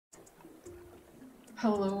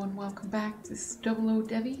Hello and welcome back. This is Double O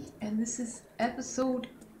Debbie, and this is episode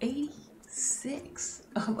 86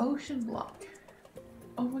 of Ocean Block.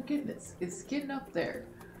 Oh my goodness, it's getting up there.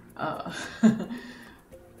 Uh,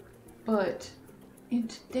 but in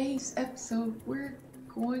today's episode, we're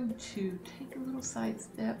going to take a little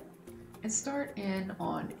sidestep and start in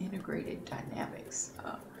on integrated dynamics,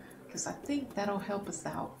 because I think that'll help us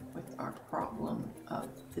out with our problem of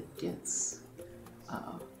the dense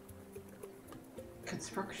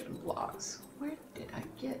construction blocks. Where did I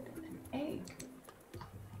get an egg?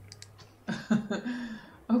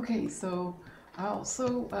 Okay, so I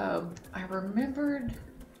also I remembered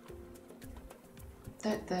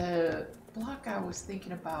that the block I was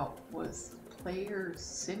thinking about was player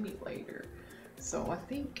simulator. So I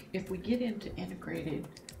think if we get into integrated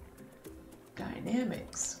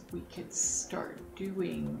dynamics, we could start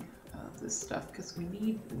doing this stuff because we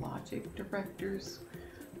need logic directors,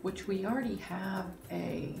 which we already have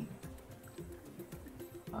a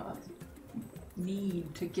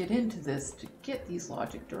need to get into this to get these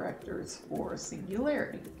logic directors for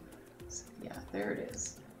singularity. So yeah, there it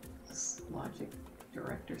is. This logic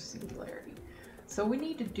director singularity. So we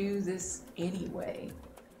need to do this anyway,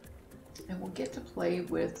 and we'll get to play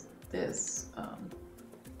with this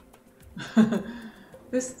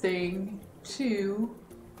this thing too.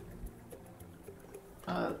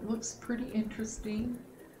 Looks pretty interesting.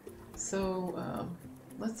 So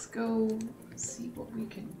let's go see what we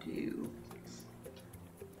can do.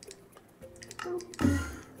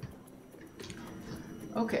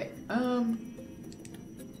 Okay,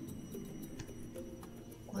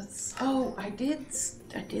 I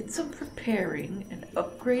did some preparing and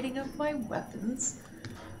upgrading of my weapons.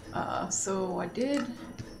 So I did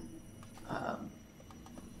a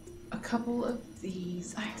couple of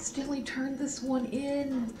these. I accidentally turned this one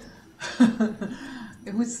in.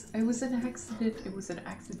 It was an accident. It was an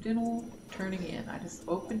accidental turning in. I just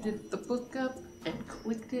opened the book up and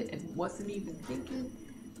clicked it and wasn't even thinking.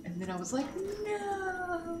 And then I was like,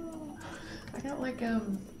 no! I got like a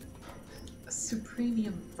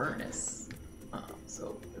supremium furnace.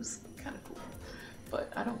 So it was kind of cool.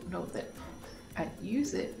 But I don't know that I'd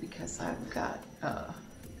use it because I've got a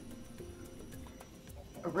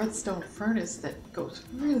redstone furnace that goes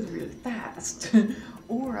really, really fast.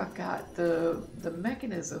 Or I've got the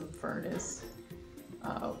mechanism furnace,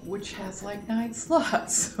 which has like 9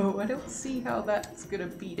 slots, so I don't see how that's gonna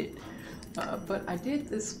beat it. But I did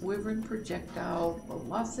this Wyvern projectile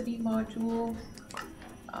velocity module.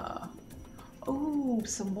 Oh,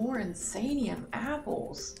 some more Insanium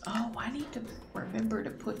apples. Oh, I need to remember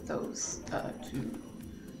to put those,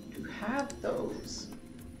 to have those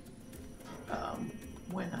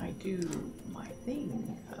when I do my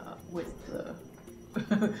thing with the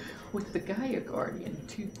with the Gaia Guardian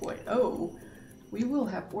 2.0. We will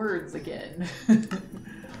have words again.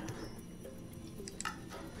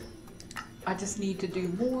 I just need to do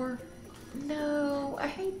more. No, I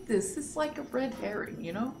hate this. It's like a red herring,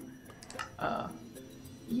 you know?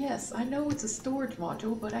 Yes, I know it's a storage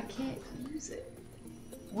module, but I can't use it.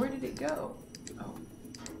 Where did it go? Oh,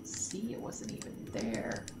 see, it wasn't even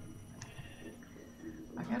there.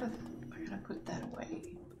 I gotta put that away.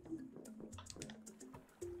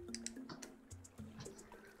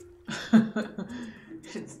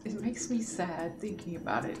 It makes me sad thinking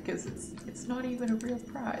about it because it's not even a real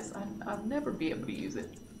prize. I'll never be able to use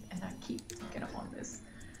it, and I keep thinking I'm on this.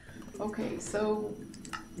 Okay, so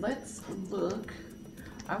let's look.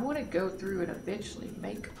 I want to go through and eventually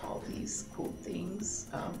make all these cool things.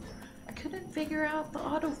 I couldn't figure out the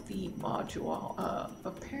auto feed module.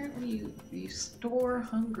 Apparently you store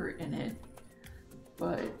hunger in it,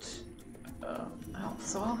 but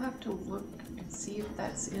so I'll have to look and see if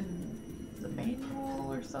that's in the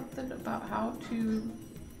manual or something about how to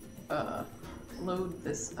load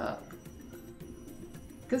this up,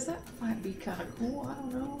 because that might be kind of cool. I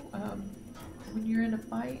don't know. When you're in a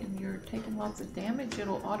fight and you're taking lots of damage,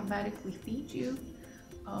 it'll automatically feed you.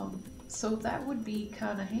 So that would be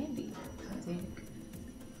kind of handy, I think.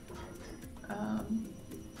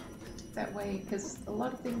 That way, because a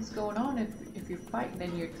lot of things going on, if you're fighting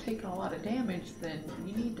and you're taking a lot of damage, then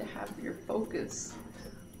you need to have your focus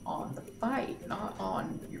on the fight, not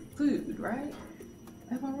on your food, right?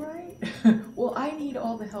 Am I right? Well, I need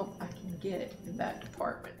all the help I can get in that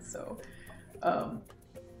department, so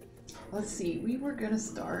let's see, we were gonna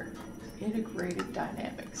start integrated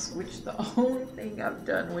dynamics, which the only thing I've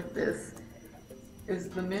done with this is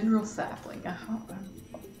the mineral sapling.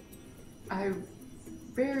 I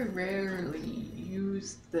very rarely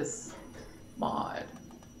use this mod.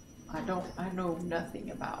 I know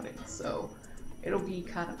nothing about it, so it'll be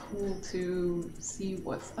kind of cool to see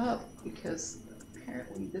what's up, because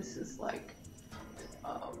apparently this is like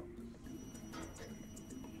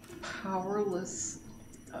powerless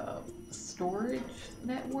storage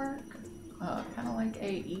network, kind of like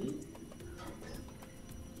AE,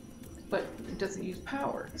 but it doesn't use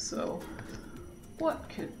power. So what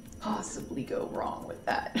could possibly go wrong with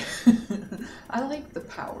that? I like the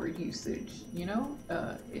power usage, you know,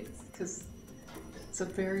 it's because it's a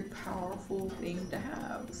very powerful thing to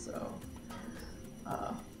have. So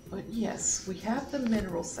but yes, we have the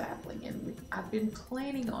mineral sapling, and I've been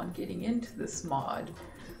planning on getting into this mod.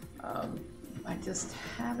 I just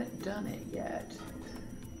haven't done it yet.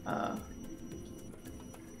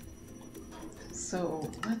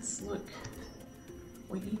 So let's look.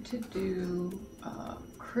 We need to do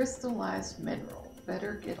crystallized mineral.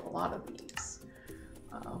 Better get a lot of these.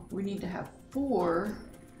 We need to have 4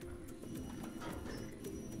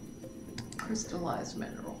 crystallized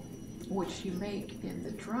mineral, which you make in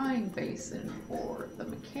the drying basin or the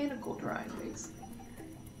mechanical drying basin.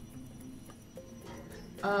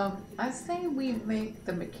 I say we make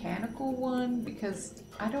the mechanical one because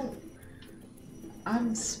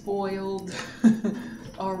I'm spoiled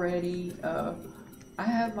already. I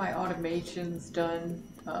have my automations done.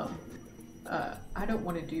 I don't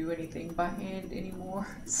want to do anything by hand anymore,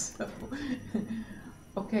 so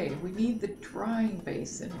okay, we need the drying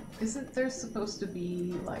basin. Isn't there supposed to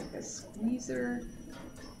be like a squeezer?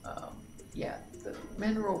 Yeah, the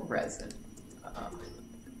mineral resin.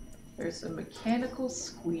 There's a mechanical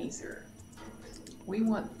squeezer. We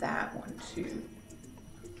want that one too.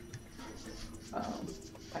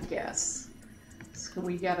 I guess. So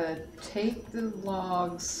we gotta take the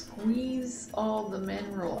logs, squeeze all the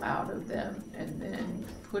mineral out of them, and then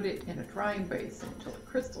put it in a drying basin until it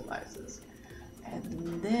crystallizes.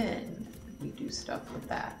 And then we do stuff with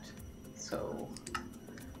that. So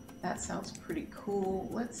that sounds pretty cool.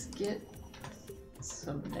 Let's get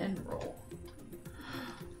some mineral.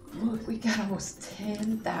 Look, we got almost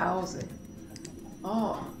 10,000.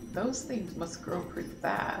 Oh, those things must grow pretty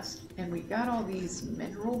fast. And we got all these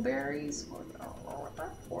mineral berries.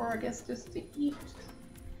 Or I guess just to eat.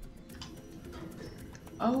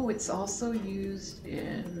 Oh, it's also used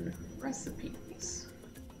in recipes.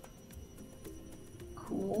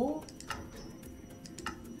 Cool.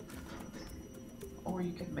 Or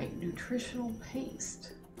you can make nutritional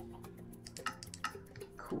paste.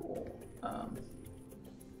 Cool.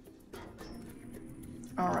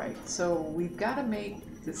 Alright, so we've got to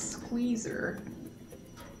make the squeezer.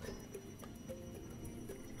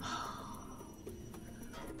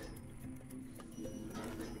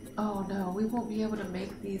 Oh no, we won't be able to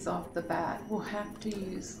make these off the bat. We'll have to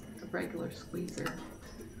use the regular squeezer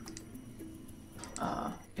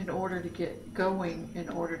in order to get going, in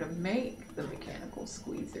order to make the mechanical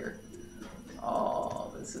squeezer.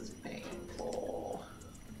 Oh, this is painful.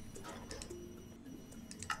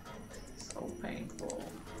 So painful.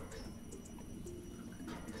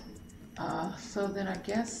 So then I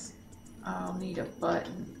guess I'll need a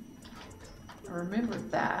button. Remember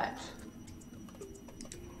that.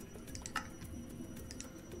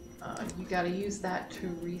 You gotta use that to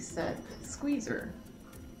reset the squeezer.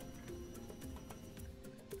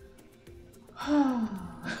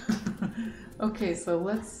 Okay, so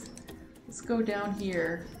let's go down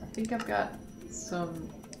here. I think I've got some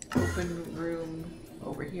open room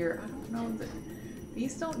over here. I don't know that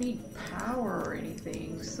these don't need power or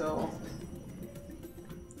anything, so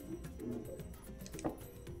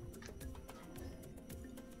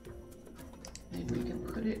maybe we can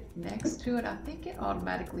put it next to it. I think it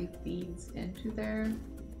automatically feeds into there.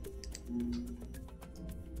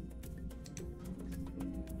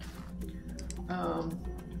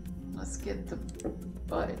 Let's get the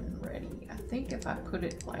button ready. I think if I put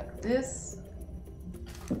it like this,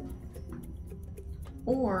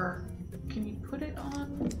 or can you put it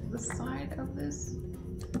on the side of this?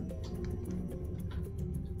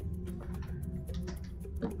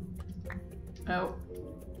 Oh.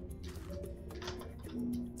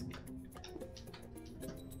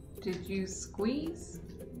 Did you squeeze?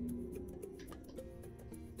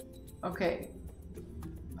 Okay.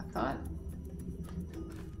 I thought.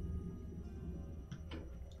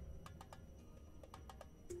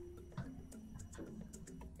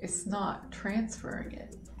 It's not transferring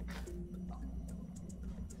it.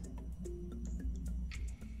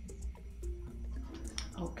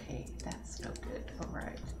 Okay, that's no good. All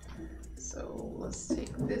right. So let's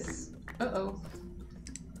take this. Uh-oh.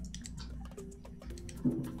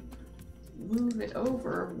 Move it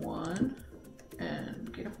over one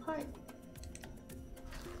and get a pipe.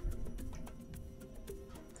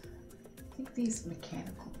 I think think these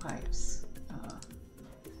mechanical pipes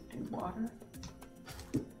do water.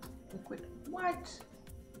 Liquid. What?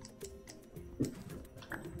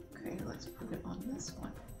 Okay, let's put it on this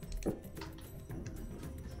one.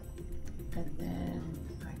 And then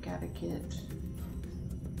I gotta get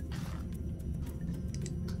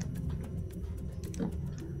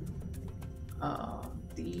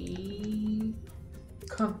the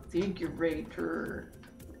configurator.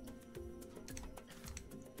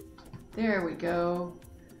 There we go.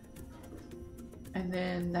 And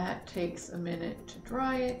then that takes a minute to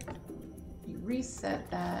dry it. You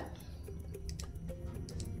reset that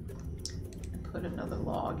and put another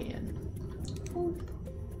log in. Boop.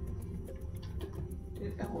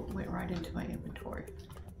 Oh, it went right into my inventory.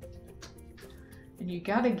 And you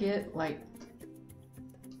gotta get like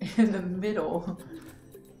in the middle.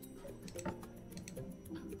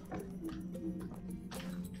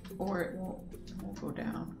 Or it won't go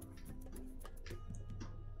down.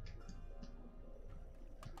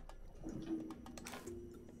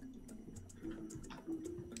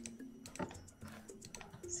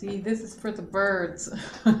 See, this is for the birds.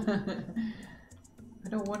 I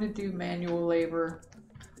don't want to do manual labor.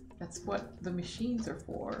 That's what the machines are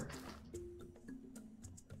for.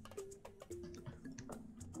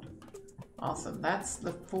 Awesome. That's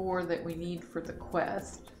the 4 that we need for the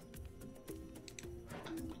quest.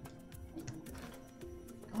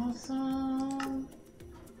 Awesome.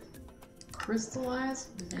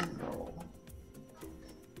 Crystallized mineral.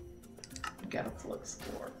 We got a flux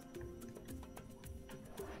core.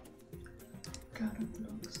 Got a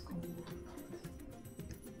flux core.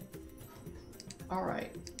 All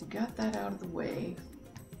right, we got that out of the way.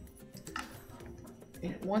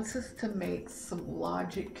 It wants us to make some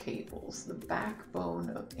logic cables, the backbone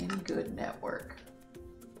of any good network.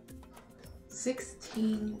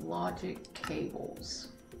 16 logic cables.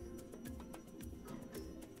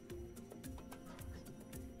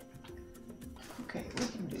 Okay, we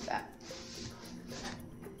can do that.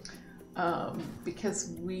 Because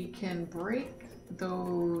we can break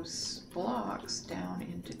those blocks down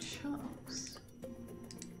into chunks.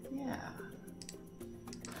 Yeah.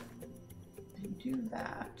 And do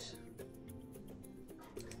that.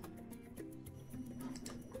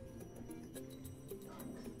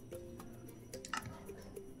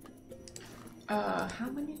 How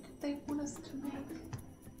many did they want us to make?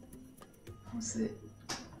 Was it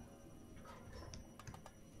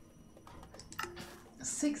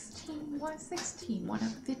 16? Why 16? Why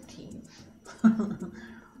not 15?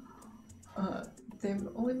 They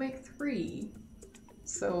only make 3,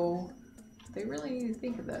 so they really need to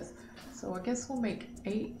think of this. So I guess we'll make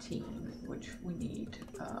 18, which we need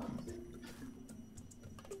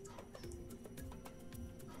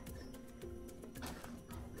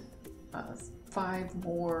 5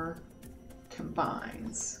 more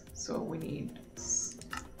combines. So we need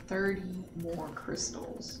 30 more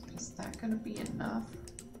crystals. Is that going to be enough?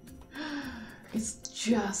 It's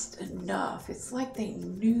just enough. It's like they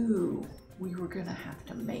knew we were going to have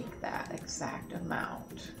to make that exact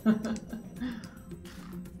amount.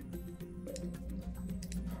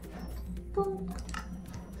 Boom.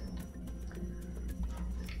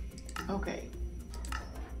 Okay.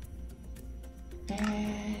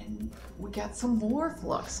 And we got some more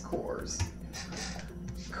flux cores.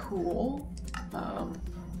 Cool.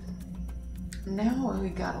 Now we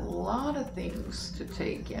got a lot of things to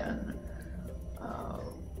take in.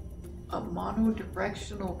 A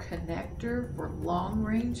monodirectional connector for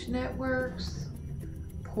long-range networks,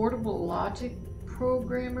 portable logic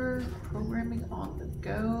programmer, programming on the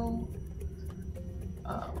go,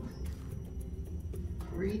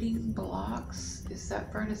 reading blocks. Is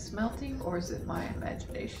that furnace smelting or is it my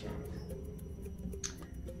imagination?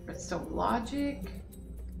 Redstone logic,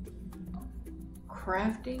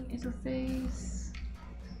 crafting interface,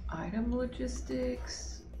 item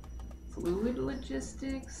logistics, fluid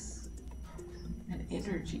logistics, and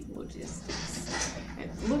energy logistics.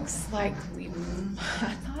 It looks like we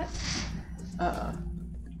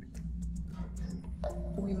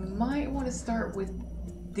might want to start with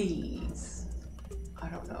these. I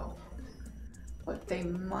don't know, but they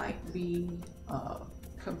might be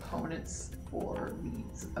components for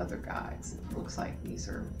these other guys. It looks like these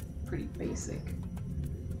are pretty basic.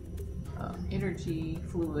 Energy,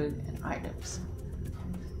 fluid, and items.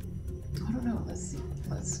 I don't know, let's see.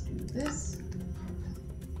 Let's do this.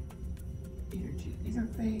 Energy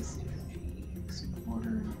interface, energy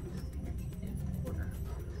exporter, energy importer.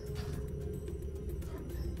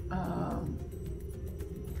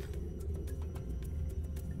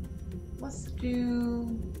 Let's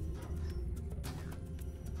do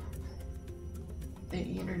the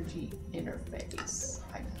energy interface.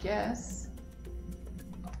 I guess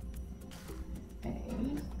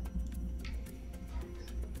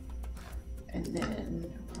and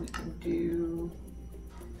then we can do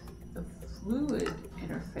the fluid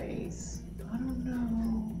interface. I don't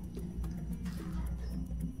know.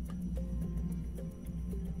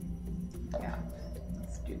 Yeah,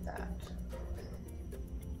 let's do that.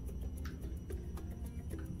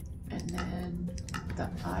 And then the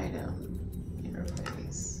item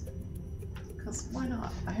interface. Because why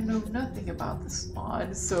not? I know nothing about this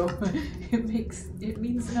mod, so it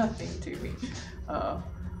means nothing to me.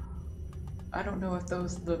 I don't know if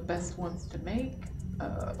those are the best ones to make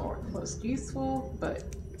or the most useful, but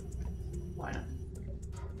why not?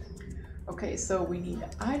 Okay, so we need an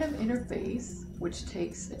item interface, which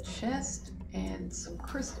takes a chest and some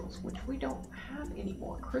crystals, which we don't have any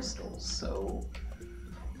more crystals, so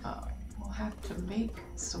we'll have to make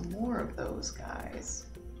some more of those guys.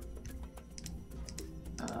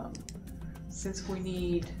 Since we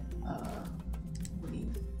need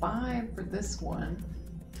 5 for this one,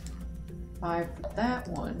 5 for that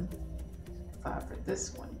one, 5 for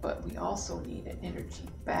this one, but we also need an energy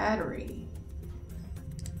battery.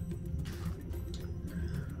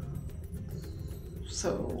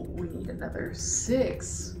 So we need another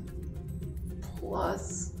 6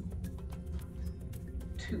 plus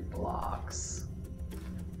 2 blocks.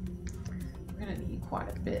 We're gonna need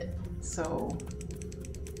quite a bit. So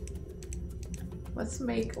let's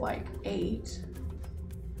make like 8.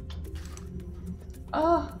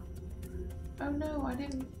 Oh no, I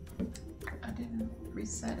didn't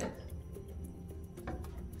reset it.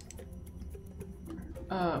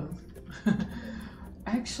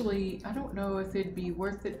 Actually, I don't know if it'd be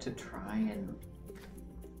worth it to try and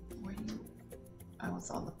I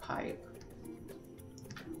was on the pipe.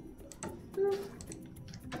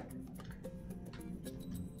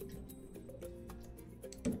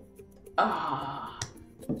 Ah.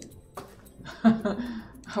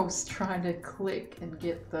 I was trying to click and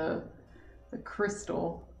get the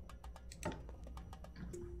crystal.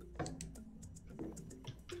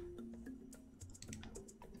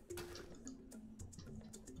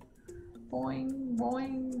 Boing,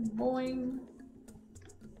 boing, boing.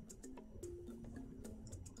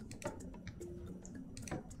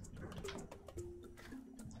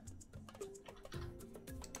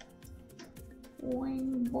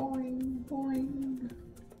 Boing, boing, boing.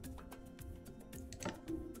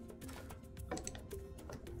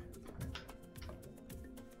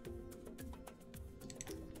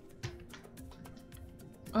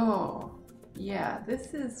 Oh, yeah,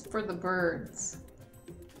 this is for the birds.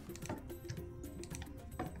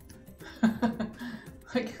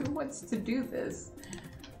 Like, who wants to do this?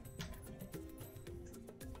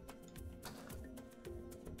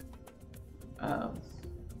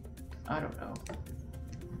 I don't know.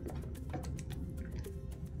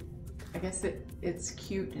 I guess it's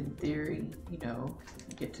cute in theory, you know,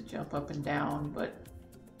 you get to jump up and down, but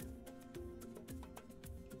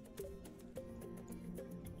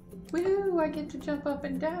woohoo, I get to jump up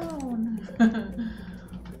and down.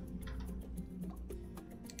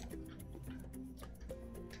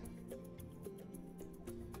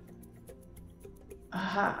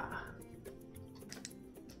 Aha.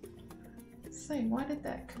 Say, why did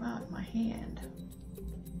that come out in my hand?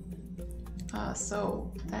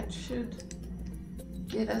 So that should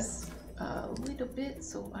get us a little bit.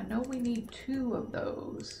 So I know we need 2 of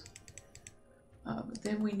those. But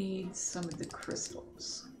then we need some of the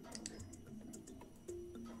crystals.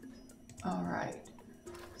 All right.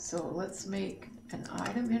 So let's make an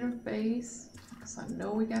item interface. Because I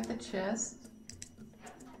know we got the chest.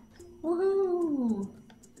 Woohoo!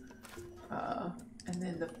 And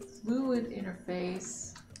then the fluid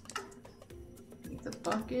interface. Need the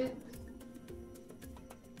bucket.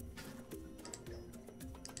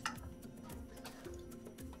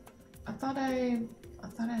 I thought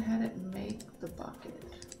I had it make the bucket.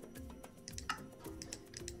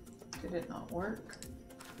 Did it not work?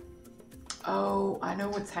 Oh, I know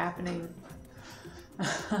what's happening.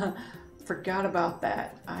 Forgot about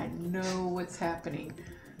that. I know what's happening.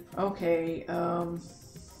 Okay,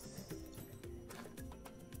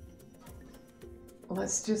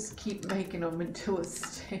 let's just keep making them until it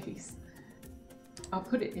stays. I'll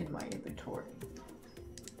put it in my inventory.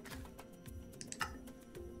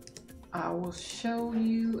 I will show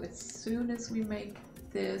you as soon as we make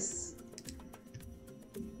this,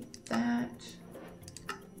 that,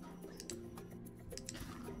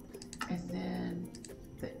 and then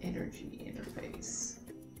the energy interface.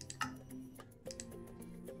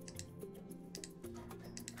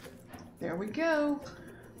 There we go.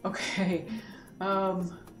 Okay,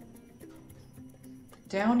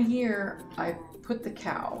 Down here, I put the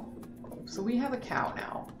cow. So we have a cow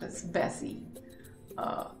now. That's Bessie.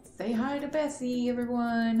 Say hi to Bessie,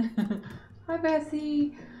 everyone. Hi,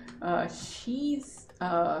 Bessie. She's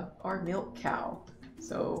our milk cow.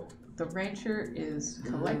 So the rancher is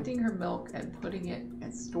collecting her milk and putting it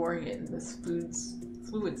and storing it in this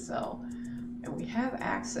fluid cell. And we have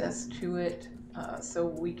access to it so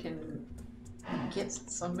we can get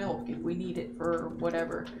some milk if we need it for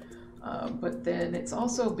whatever. But then it's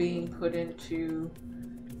also being put into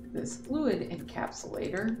this fluid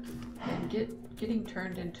encapsulator and getting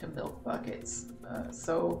turned into milk buckets.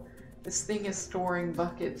 So this thing is storing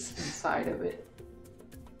buckets inside of it.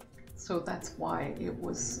 So that's why it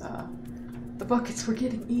was, the buckets were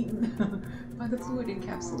getting eaten by the fluid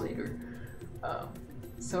encapsulator.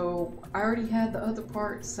 So I already had the other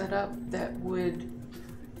part set up that would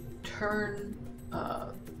turn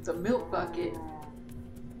the milk bucket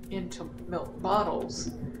into milk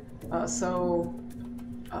bottles. I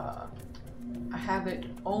have it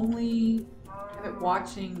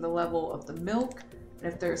watching the level of the milk,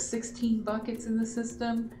 and if there's 16 buckets in the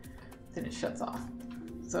system, then it shuts off.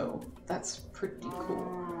 So that's pretty cool.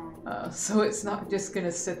 So it's not just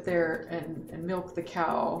gonna sit there and milk the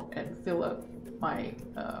cow and fill up my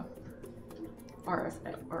RF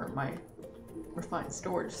or my refined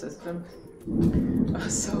storage system.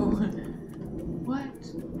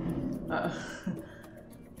 What?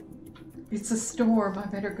 It's a storm. I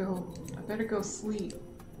better go sleep.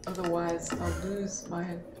 Otherwise, I'll lose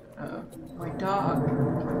my my dog.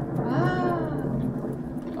 Ah!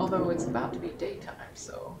 Although it's about to be daytime,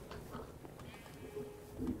 so.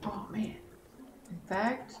 Oh man. In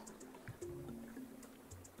fact,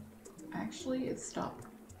 actually, it stopped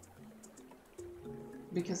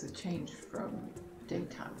because it changed from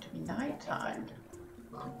daytime to nighttime.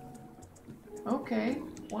 Okay,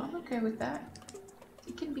 well, I'm okay with that.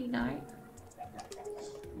 It can be night.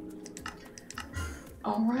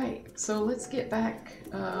 All right, so let's get back.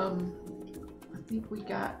 I think we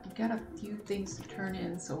got a few things to turn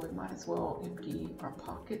in, so we might as well empty our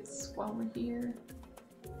pockets while we're here.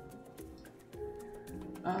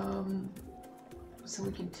 So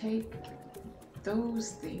we can take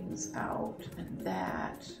those things out and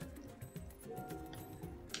that,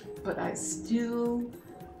 but I still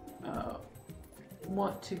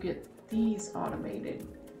want to get these automated.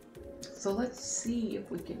 So let's see if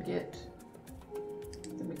we can get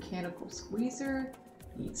the mechanical squeezer.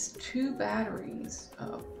 Needs 2 batteries,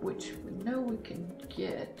 which we know we can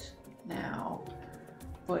get now,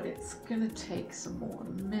 but it's gonna take some more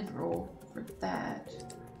mineral for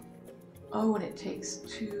that. Oh, and it takes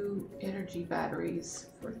 2 energy batteries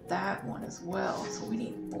for that one as well, so we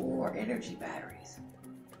need 4 energy batteries.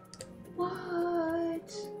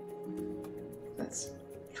 What? That's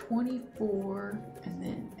 24 and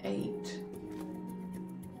then 8.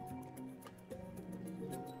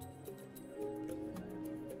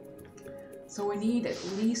 So we need at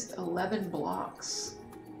least 11 blocks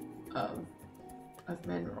of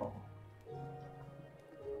mineral.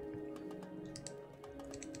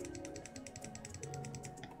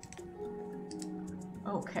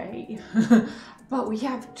 Okay, but we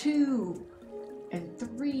have 2 and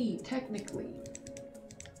 3 technically.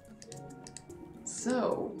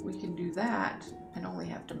 So we can do that and only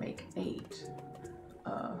have to make 8.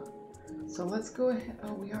 So let's go ahead.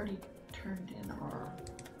 Oh, we already turned in our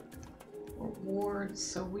rewards,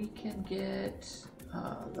 so we can get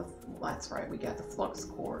that's right, we got the flux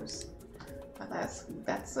cores.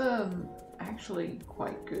 That's actually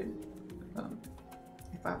quite good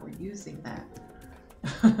if I were using that.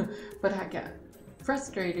 But I got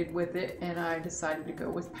frustrated with it and I decided to go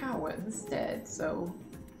with power instead, so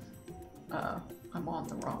I'm on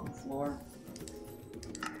the wrong floor.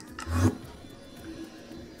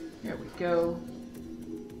 There we go.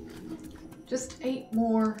 Just 8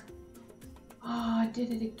 more. Oh, I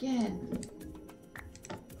did it again.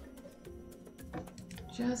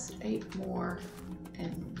 Just 8 more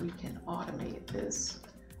and we can automate this.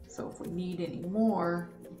 So if we need any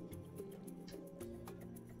more,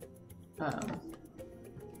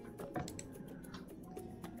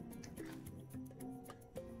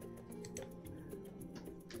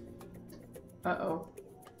 uh-oh.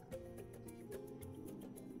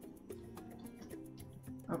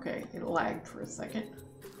 Okay, it lagged for a second.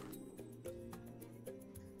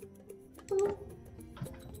 Ooh.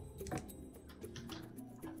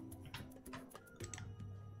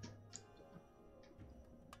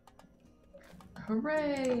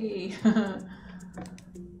 Hooray!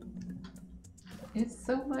 It's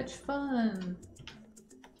so much fun.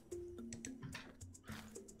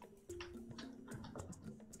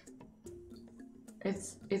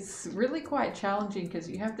 it's really quite challenging because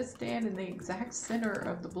you have to stand in the exact center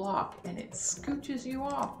of the block and it scooches you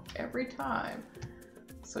off every time.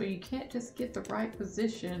 So you can't just get the right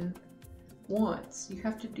position once. You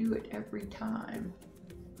have to do it every time.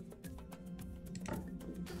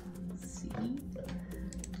 See?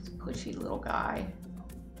 This pushy little guy.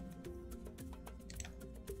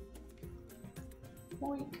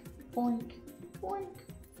 Boink, boink, boink,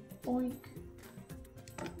 boink.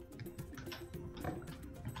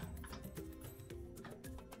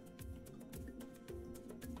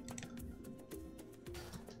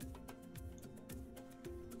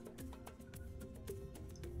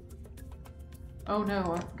 Oh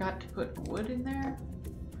no, I forgot to put wood in there.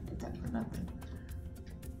 I did that for nothing.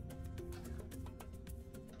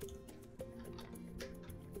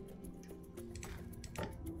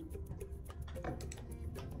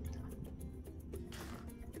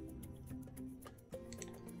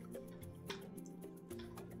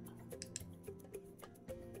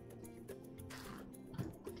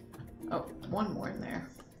 Oh, one more in there.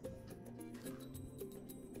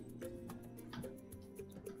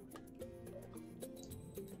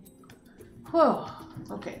 Whoa.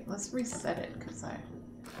 Okay, let's reset it because I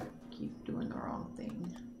keep doing the wrong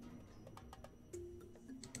thing.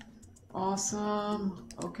 Awesome.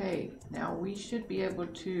 Okay, now we should be able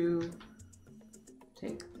to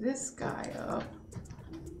take this guy up.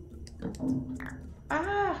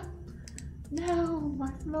 Ah! No,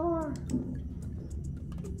 my floor.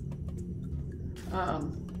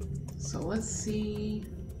 So let's see.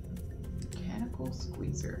 Mechanical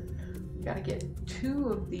squeezer. We gotta get 2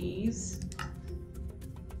 of these.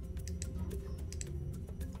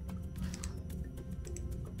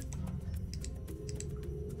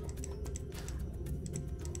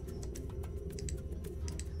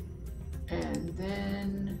 And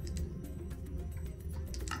then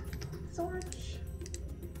torch.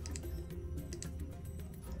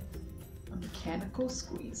 A mechanical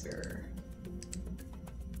squeezer.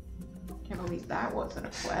 Can't believe that wasn't a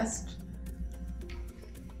quest.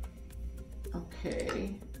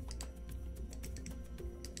 Okay.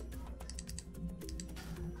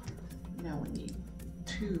 Now we need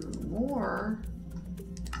 2 more.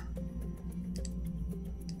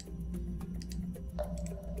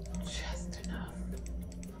 Just enough.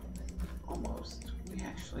 Almost. We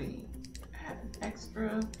actually had an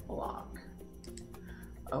extra block.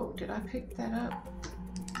 Oh, did I pick that up?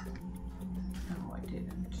 No, I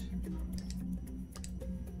didn't.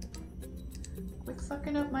 Quit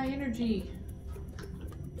sucking up my energy.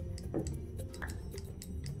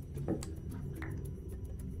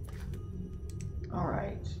 All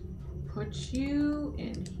right, put you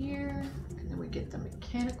in here, and then we get the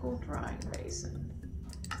mechanical drying basin.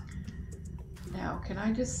 Now, can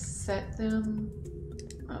I just set them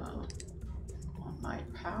on my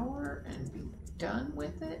power and be done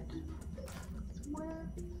with it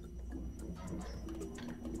somewhere?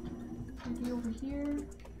 Maybe over here.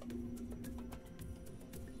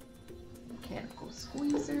 Mechanical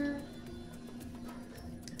squeezer.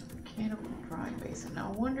 Mechanical drying basin.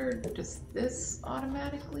 Now I wonder, does this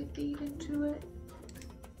automatically feed into it?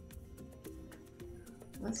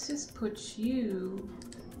 Let's just put you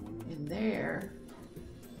in there.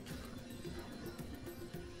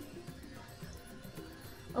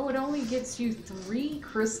 Oh, it only gets you 3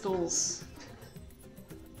 crystals.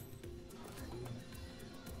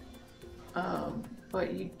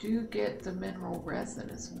 But you do get the mineral resin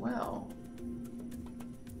as well.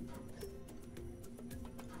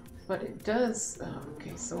 But it does,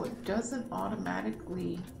 okay, so it doesn't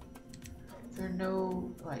automatically, there are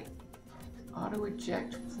no like auto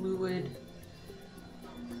eject fluid.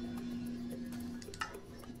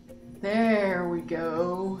 There we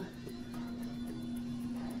go.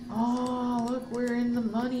 Oh, look, we're in the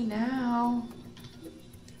money now.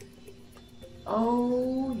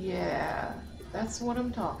 Oh yeah, that's what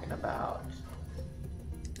I'm talking about.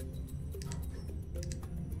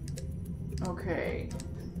 Okay.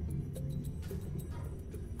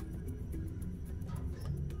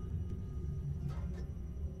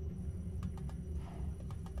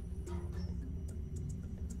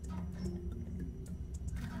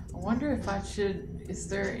 I wonder if I should, is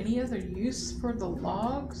there any other use for the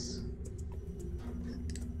logs?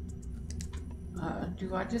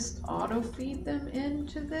 Do I just auto feed them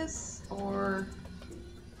into this, or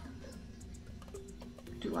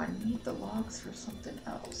do I need the logs for something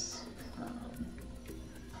else? I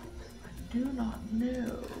do not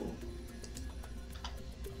know.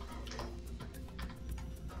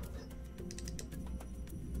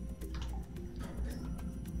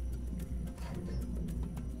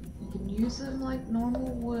 You can use them like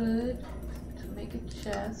normal wood to make make a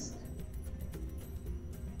chest.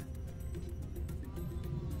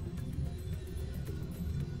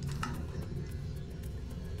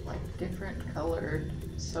 Like different colored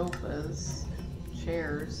sofas,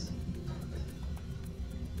 chairs.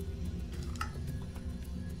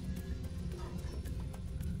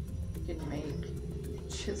 You can make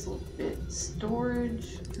chiseled bit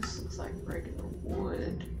storage. This looks like regular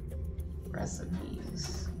wood.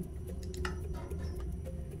 Recipes.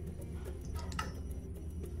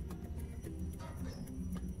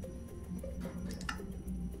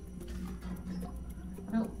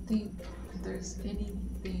 I don't think there's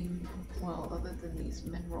anything, well, other than these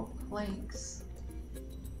mineral planks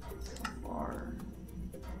so far.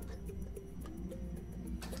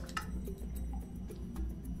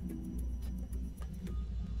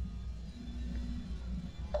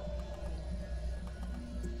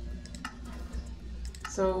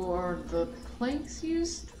 So are the planks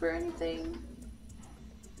used for anything?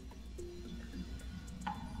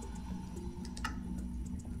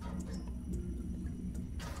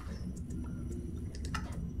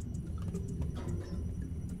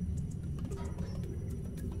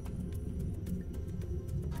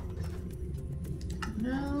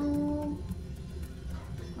 No,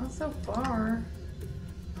 not so far.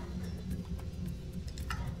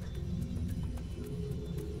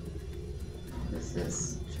 What is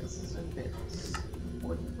this? Chisels and bits.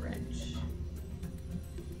 Wooden wrench.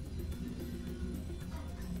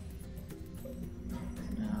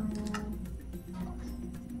 No.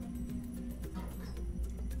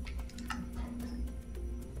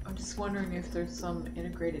 I'm just wondering if there's some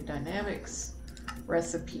integrated dynamics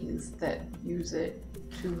recipes that use it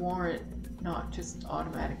to warrant not just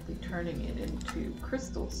automatically turning it into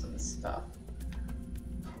crystals and stuff.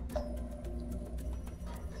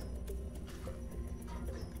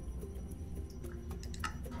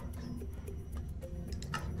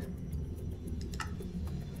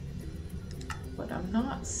 But I'm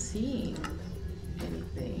not seeing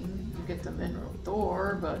anything. You get the mineral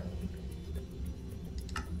door, but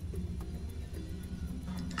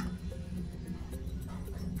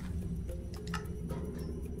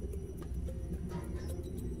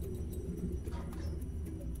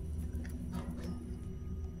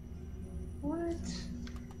what?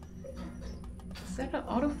 Is that an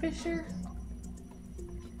auto fisher?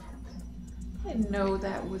 I didn't know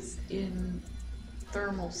that was in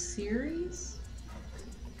thermal series.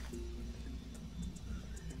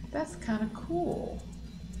 That's kind of cool.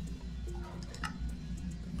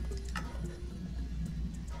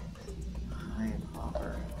 Hive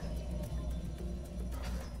hopper.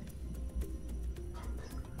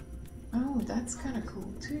 Oh, that's kind of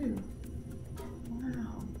cool too.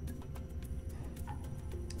 Wow.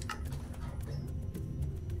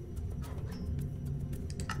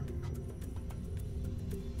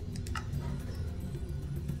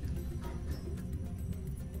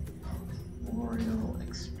 Boreal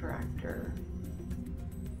extractor.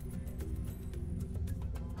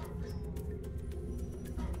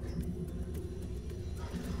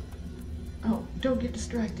 Oh, don't get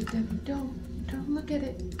distracted, Debbie. Don't look at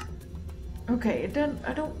it. Okay, it doesn't.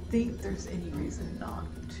 I don't think there's any reason not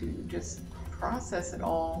to just process it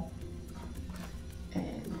all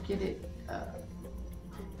and get it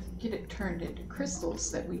turned into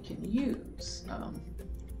crystals that we can use.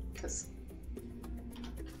 Because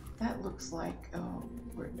that looks like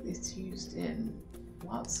it's used in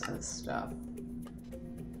lots of stuff.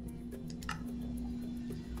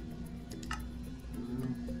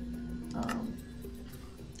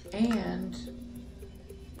 And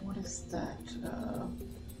what is that?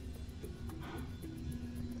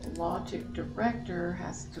 The logic director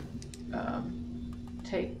has to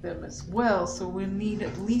take them as well, so we need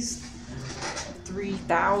at least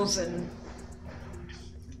 3,000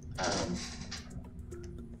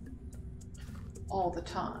 all the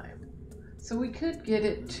time. So we could get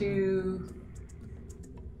it to,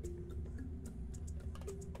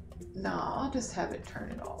 nah, I'll just have it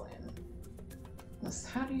turn it all in.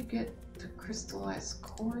 How do you get to crystallize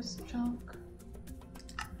coarse junk?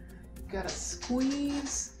 You gotta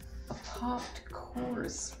squeeze a popped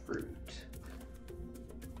coarse fruit.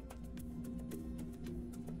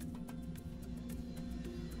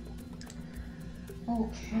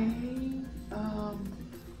 Okay,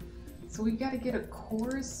 so we gotta get a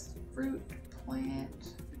coarse fruit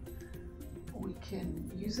plant. We can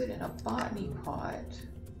use it in a botany pot.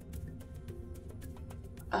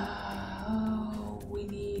 Oh, we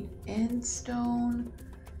need end stone,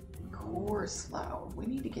 coarse flower. We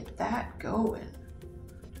need to get that going.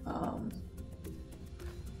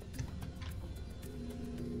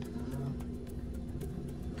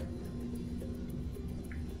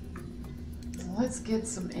 let's get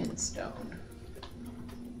some end stone.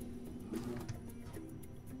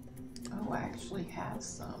 Oh, I actually have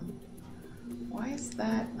some. Why is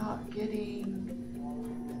that not getting...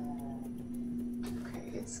 Okay,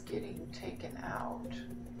 it's getting taken out.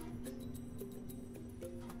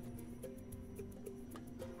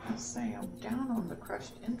 I'll say I'm down on the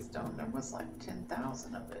crushed end stone. There was like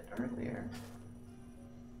 10,000 of it earlier.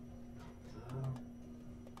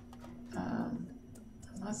 I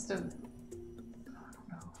must have... I don't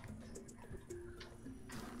know.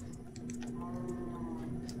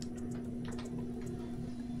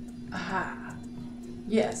 Aha!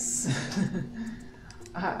 Yes!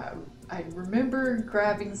 I remember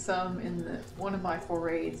grabbing some in one of my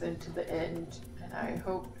forays into the end, and I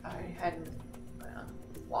hoped I hadn't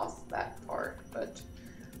lost that part, but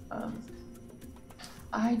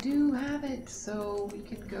I do have it, so we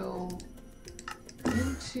can go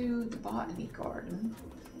into the botany garden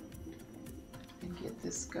and get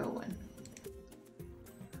this going.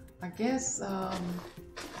 I guess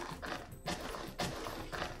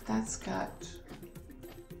that's got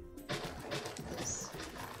this.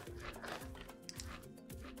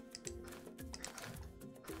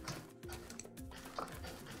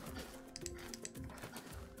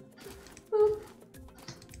 Boop.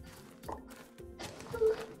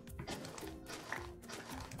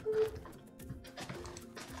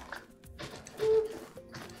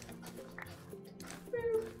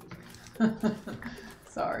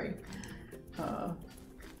 Sorry.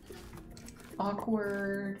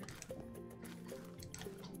 Awkward.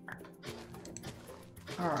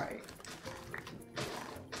 All right.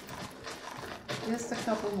 Just a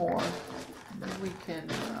couple more, and then we can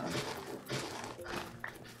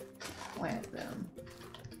plant them.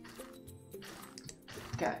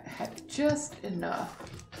 Had just enough.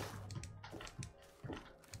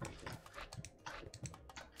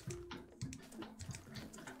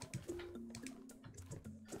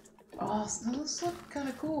 Oh, so those look kind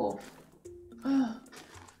of cool. You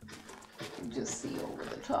can just see over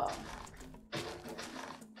the top.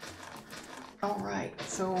 All right,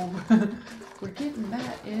 so we're getting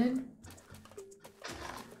that in.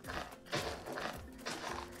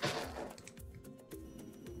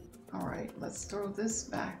 All right, let's throw this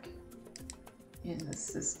back in the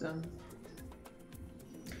system.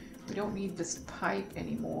 We don't need this pipe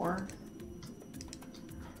anymore,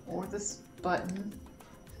 or this button.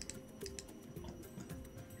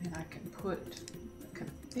 And I can put a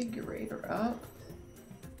configurator up.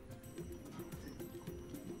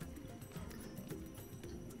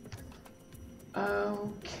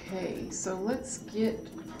 Okay, so let's get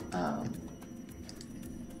an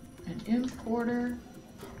importer.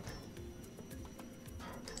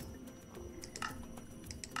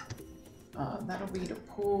 That'll be to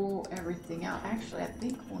pull everything out. Actually, I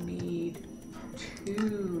think we'll need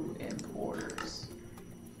 2 importers.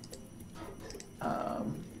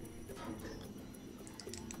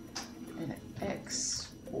 An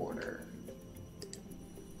exporter.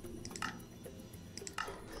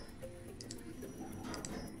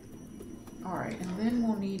 All right, and then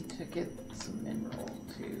we'll need to get some mineral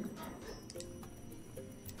too.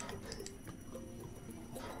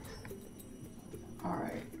 All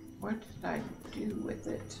right, what did I do with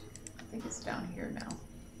it? I think it's down here now.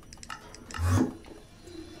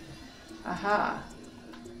 Aha.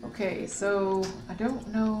 Okay, so I don't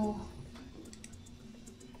know.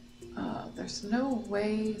 There's no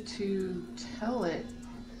way to tell it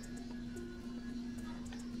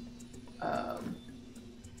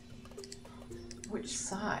which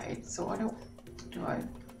side. So I don't. Do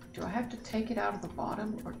I have to take it out of the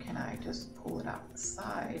bottom, or can I just pull it out the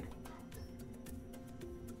side?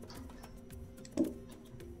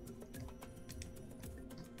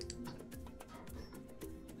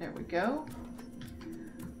 There we go.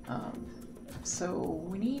 So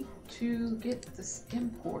we need to get this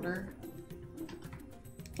importer.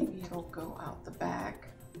 Maybe it'll go out the back.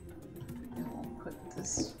 And we'll put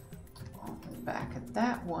this on the back of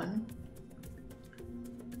that one.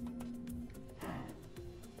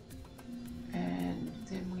 And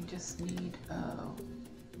then we just need a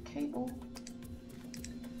cable.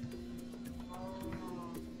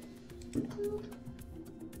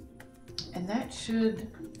 And that should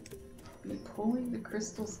be pulling the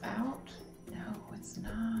crystals out. No, it's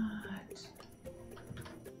not.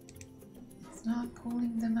 It's not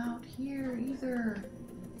pulling them out here either.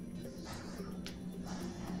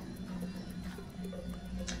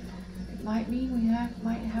 It might mean we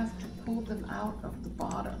might have to pull them out of the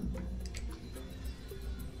bottom.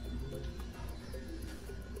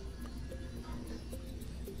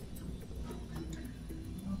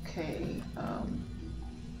 Okay.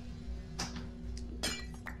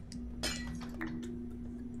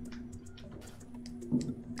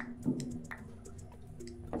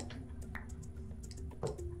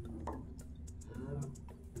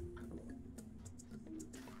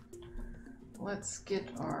 let's get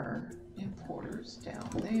our importers down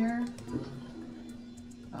there.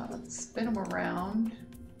 Let's spin them around.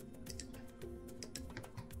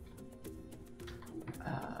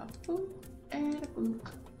 Boop and a boop.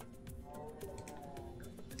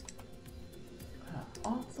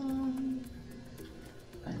 Awesome.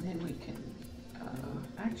 And then we can,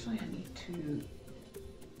 actually I need to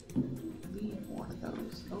leave one of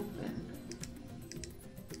those open.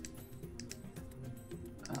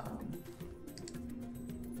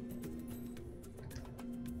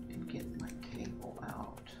 And get my cable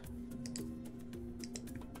out.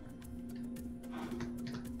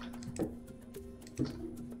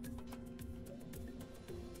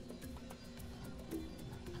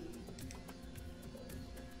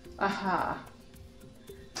 Aha,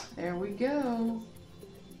 there we go.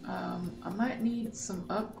 I might need some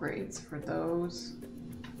upgrades for those.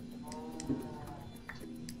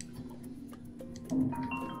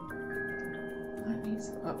 Might need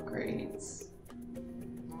some upgrades.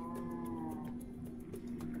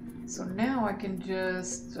 So now I can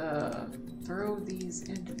just throw these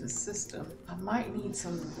into the system. I might need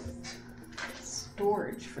some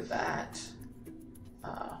storage for that.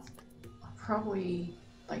 I'll probably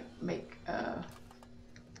like make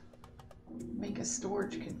a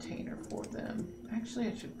storage container for them. Actually,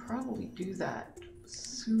 I should probably do that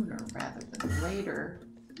sooner rather than later.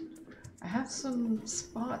 I have some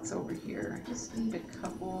spots over here. I just need a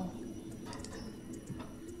couple.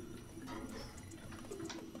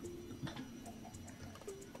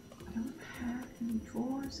 I don't have any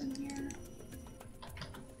drawers in here.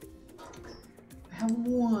 I have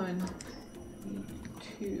one. I need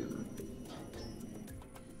two.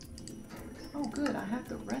 Oh good, I have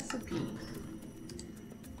the recipe.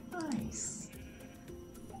 Nice.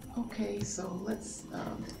 Okay, so let's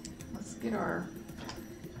get our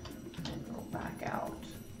go back out.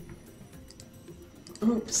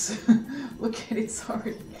 Oops. Look at it, it's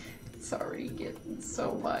already getting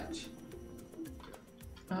so much.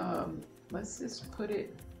 Let's just put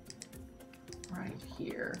it right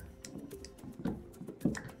here.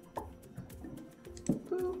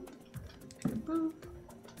 Boop and boop.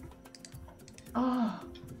 Ah.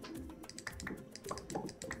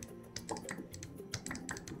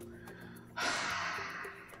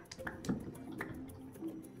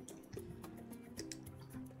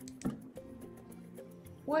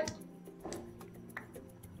 What?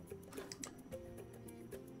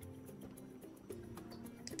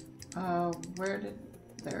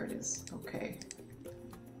 There it is. Okay.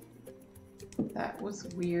 That was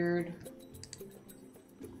weird.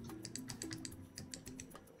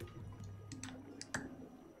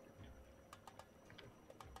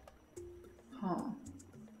 Huh.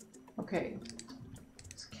 Okay.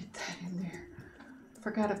 Let's get that in there.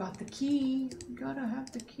 Forgot about the key. Gotta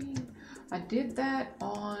have the key. I did that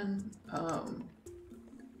on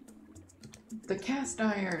the cast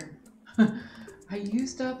iron. I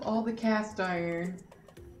used up all the cast iron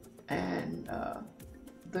and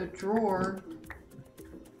the drawer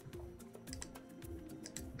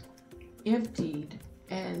emptied,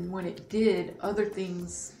 and when it did, other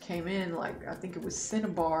things came in, like I think it was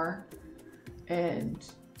Cinnabar, and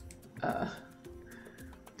I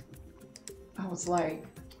was like,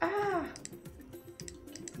 ah,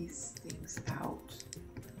 get these things out.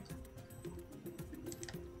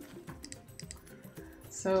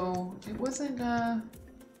 So it wasn't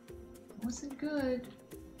good,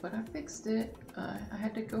 but I fixed it. I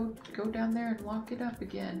had to go down there and lock it up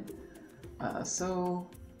again. So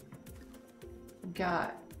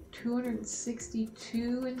got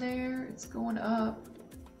 262 in there. It's going up.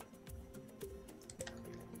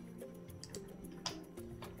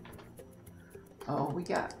 Oh, we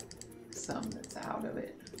got some that's out of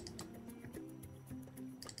it.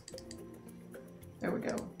 There we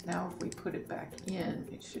go. Now if we put it back in,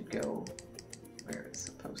 it should go where it's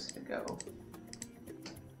supposed to go.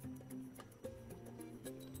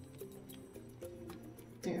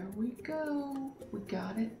 There we go. We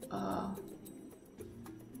got it.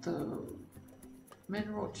 The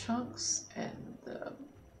mineral chunks and the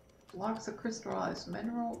blocks of crystallized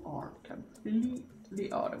mineral are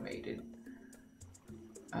completely automated.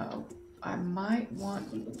 I might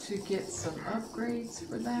want to get some upgrades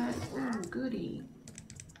for that. Ooh, goody.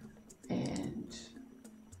 And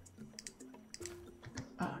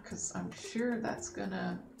because I'm sure that's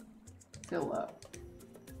gonna fill up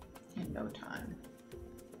in no time.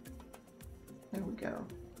 There we go.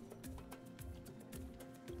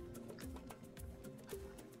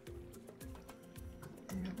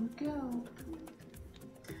 There we go.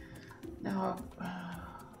 Now,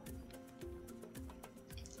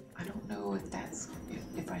 I don't know if that's,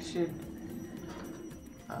 if I should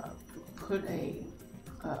put a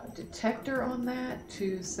detector on that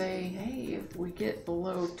to say, hey, if we get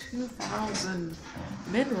below 2,000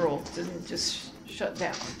 minerals, then it just shut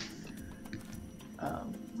down.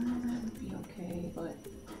 Well, that would be okay, but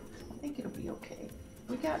I think it'll be okay.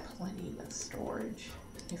 We got plenty of storage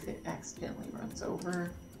if it accidentally runs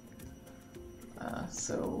over.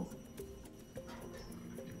 So,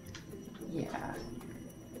 yeah.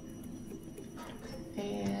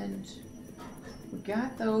 And we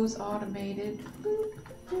got those automated. Boop,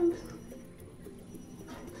 boop.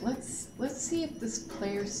 Let's see if this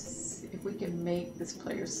if we can make this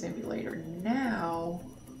player simulator now,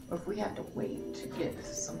 or if we have to wait to get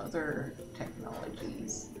to some other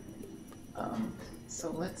technologies. So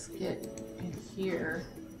let's get in here.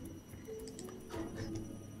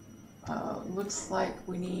 Looks like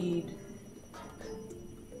we need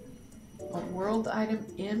a world item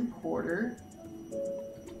importer,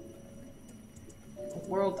 a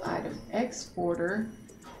world item exporter,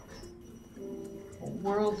 a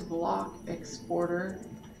world block exporter,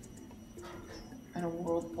 and a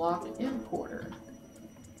world block importer.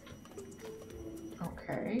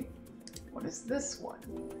 Okay, what is this one?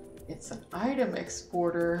 It's an item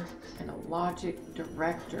exporter and a logic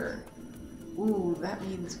director. Ooh, that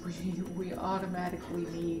means we automatically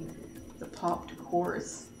need the popped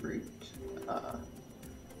chorus fruit.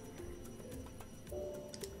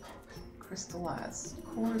 Crystallized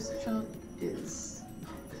chorus chunk is...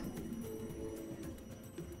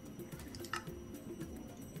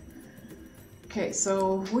 Okay,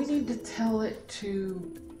 so we need to tell it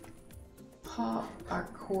to pop our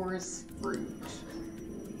chorus fruit.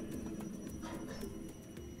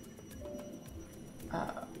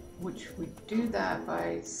 Which we do that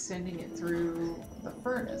by sending it through the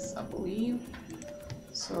furnace, I believe.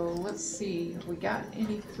 So let's see, have we got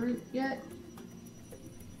any fruit yet?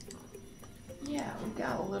 Yeah, we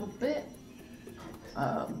got a little bit.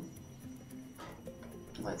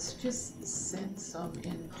 Let's just send some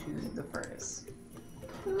into the furnace.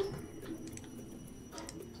 Boop.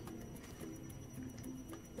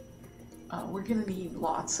 We're gonna need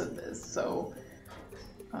lots of this, so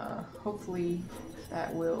hopefully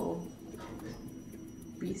that will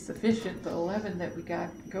be sufficient, the 11 that we got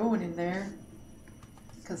going in there,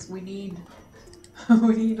 because we need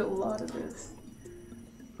we need a lot of this.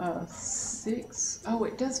 6. Oh,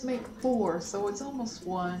 it does make 4, so it's almost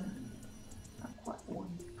 1. Not quite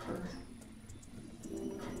 1 per.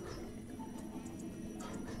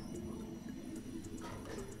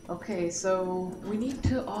 Okay, so we need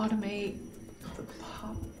to automate the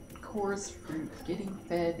pop chorus fruit getting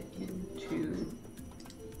fed into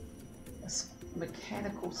a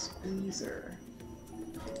mechanical squeezer.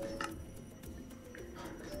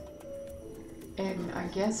 And I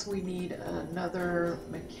guess we need another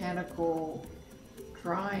mechanical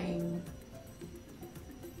drying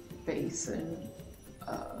basin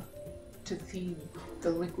to feed the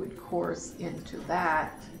liquid course into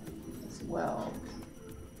that as well.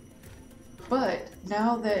 But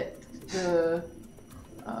now that the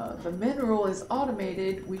mineral is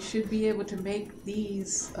automated, we should be able to make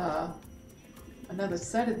these, another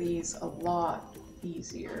set of these, a lot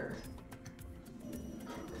easier.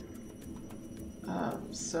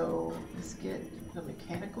 So let's get the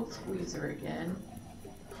mechanical squeezer again,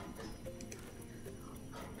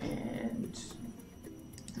 and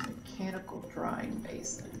the mechanical drying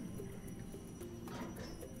basin.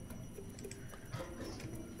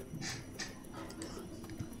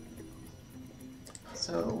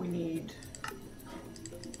 So we need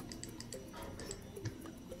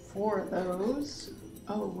 4 of those.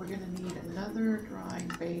 Oh, we're gonna need another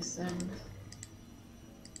drying basin.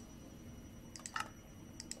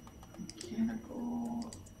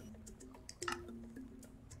 Mechanical.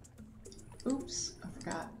 Oops, I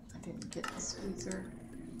forgot. I didn't get the squeezer.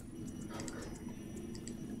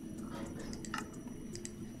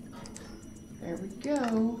 There we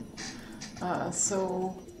go.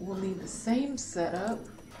 So we'll need the same setup.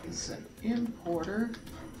 It's an importer.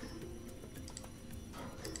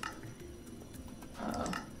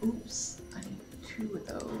 Oops, I need 2 of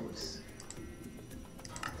those.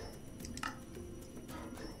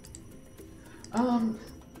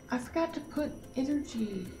 I forgot to put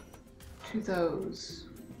energy to those.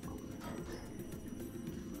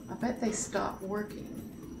 I bet they stopped working.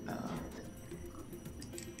 I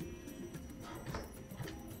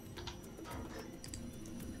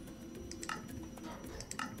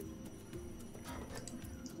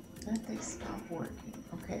bet they stopped working.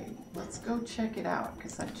 Okay, let's go check it out,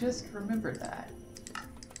 because I just remembered that.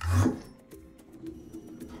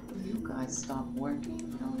 You guys stopped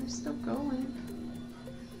working? No, they're still going.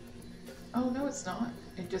 Oh, no, it's not.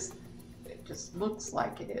 It just looks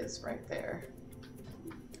like it is right there.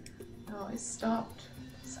 No, it stopped.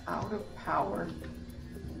 It's out of power.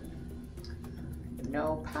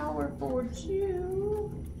 No power for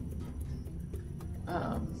you.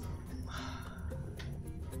 I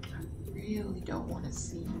really don't want to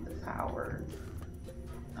see the power.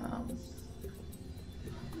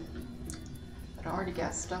 But I already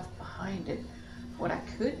got stuff behind it. What I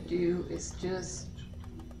could do is just,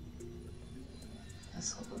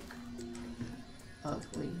 this will look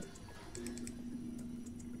ugly.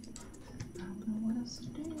 I don't know what else to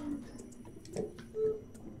do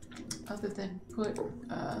other than put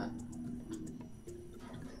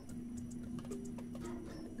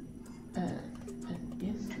an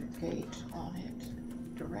enter gate on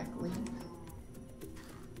it directly.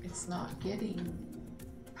 It's not getting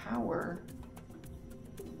power.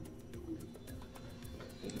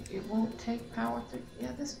 It won't take power through.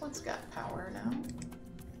 Yeah, this one's got power now.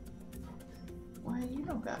 Why you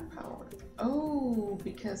don't got power? Oh,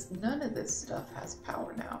 because none of this stuff has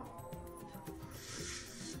power now.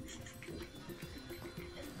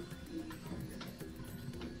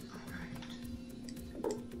 Alright.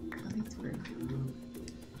 Let me through.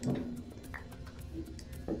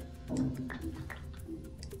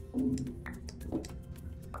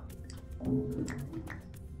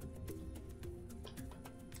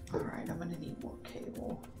 Alright, I'm gonna need more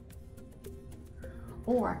cable.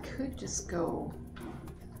 Or I could just go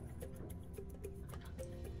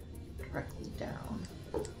directly down.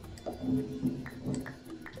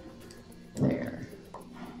 There.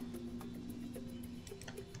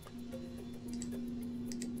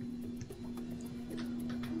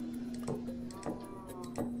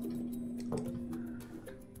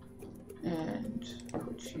 And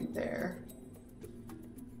put you there.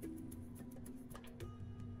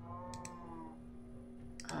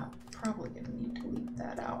 Probably gonna need to leave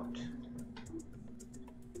that out.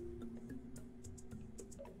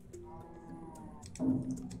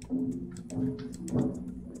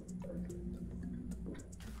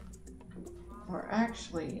 Or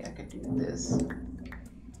actually, I could do this.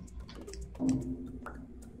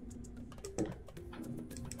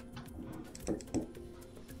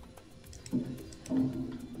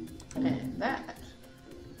 And that.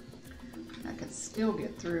 I could still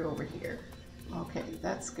get through over here. Okay,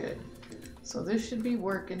 that's good. So this should be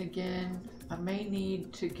working again. I may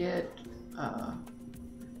need to get some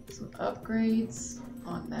upgrades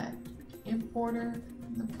on that importer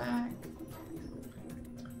in the back.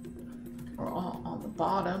 Or on the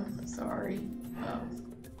bottom, sorry.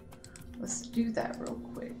 Let's do that real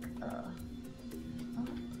quick.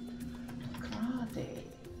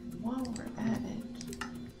 Grade, while we're at it.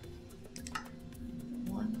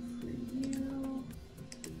 One for you.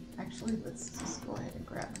 Actually, let's just go ahead and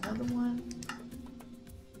grab another one.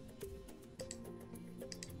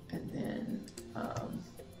 And then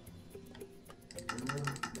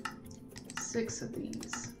 6 of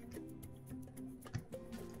these.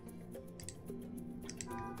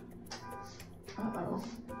 Uh-oh.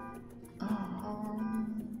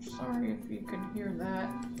 Sorry if you can hear that.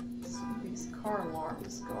 Some of these car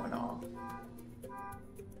alarms going off.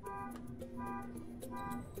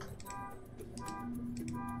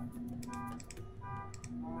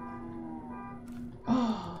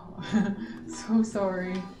 Oh, so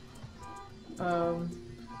sorry.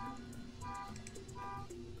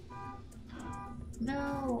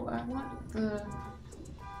 No, I want the...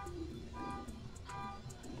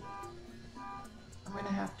 I'm gonna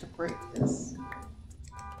have to break this.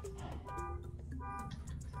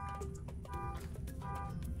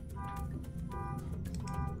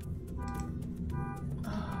 Oh,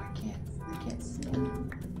 I can't see it.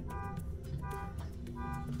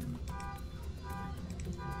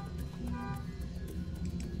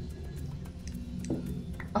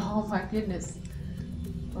 Oh my goodness.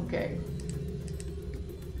 Okay.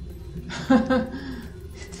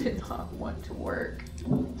 It did not want to work.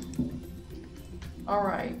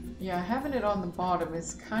 Alright, yeah, having it on the bottom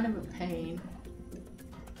is kind of a pain.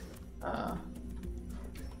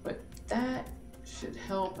 But that should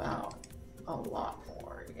help out a lot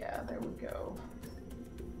more. Yeah, there we go.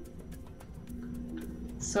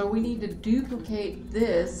 So we need to duplicate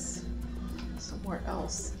this somewhere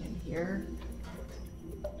else in here.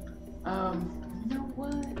 You know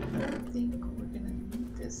what? I don't think we're gonna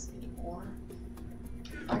need this anymore.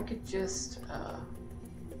 I could just I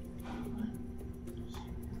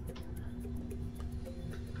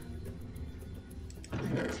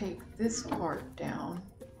could take this part down.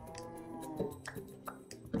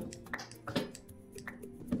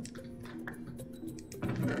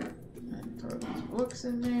 And throw those books hooks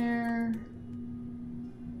in there.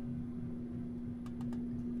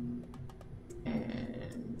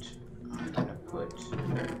 And I'm gonna put you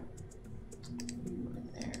in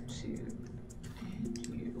there too. And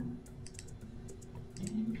you.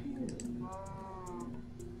 And you.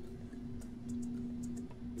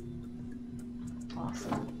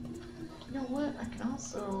 Awesome. You know what? I can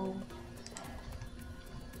also...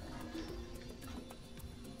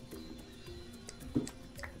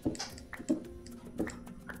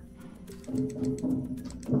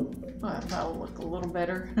 Well, that'll look a little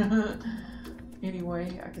better.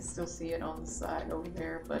 Anyway, I can still see it on the side over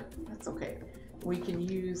there, but that's okay. We can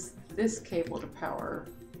use this cable to power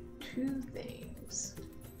two things.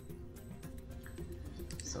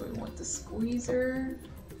 So we want the squeezer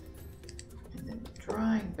and then the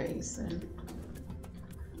drying basin.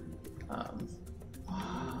 Oh,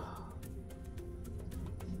 I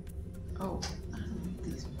don't need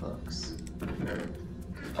these books.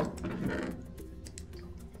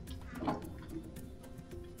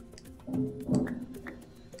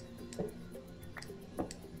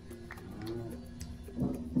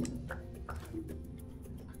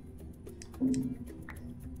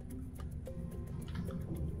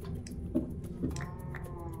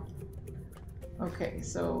 Okay,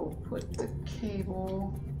 so put the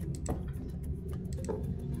cable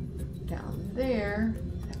down there.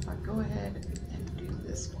 If I go ahead and do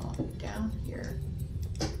this while I'm down here,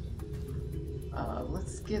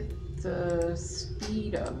 let's get the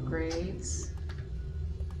speed upgrades.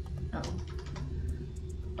 Oh,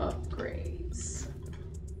 upgrades.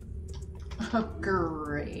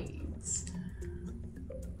 Upgrades.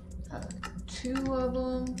 2 of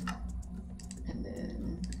them, and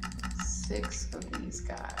then 6 of these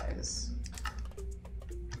guys.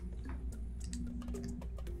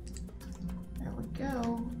 There we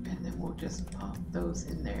go, and then we'll just pop those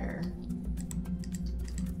in there.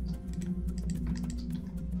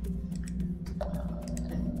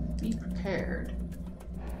 And be prepared.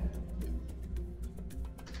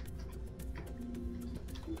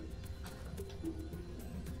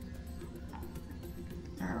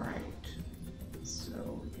 Alright,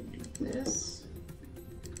 so we can do this.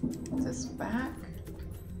 This back.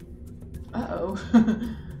 Uh-oh.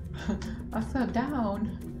 I fell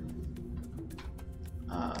down.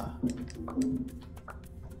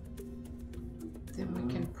 Then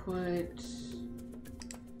we can put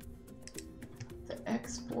the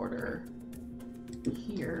exporter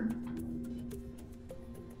here.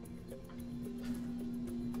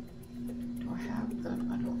 Do I have the,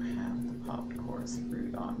 I don't have the popped quartz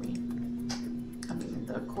fruit on me. I mean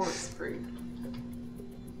the quartz fruit.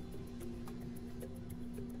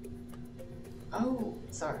 Oh,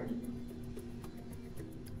 sorry.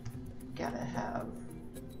 Gotta have...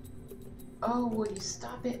 Oh, will you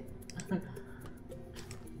stop it?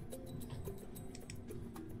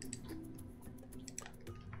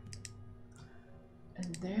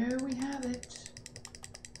 And there we have it.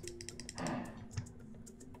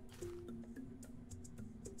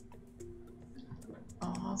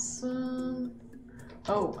 Awesome.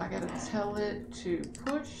 Oh, I gotta tell it to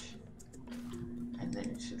push. And then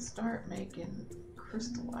it should start making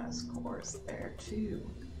crystallized quartz there too.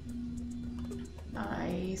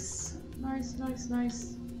 Nice. Nice, nice,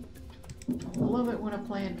 nice. I love it when a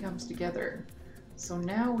plan comes together. So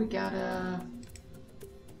now we gotta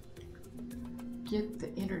get the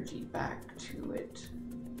energy back to it.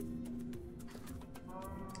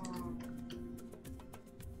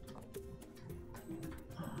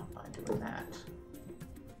 By doing that.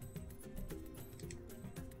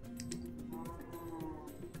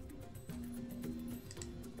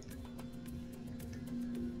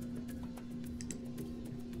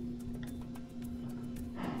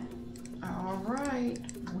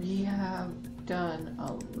 We have done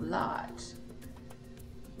a lot.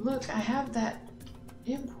 Look, I have that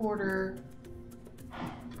importer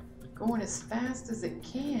going as fast as it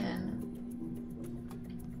can,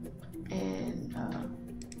 and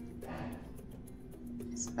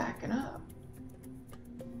it's backing up.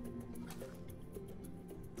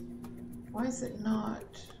 Why is it not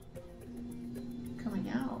coming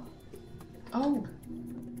out? Oh,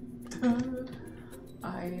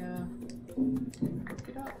 I didn't hook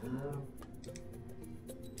it up.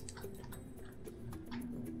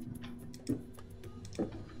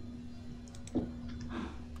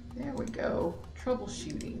 There we go.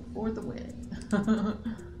 Troubleshooting for the win.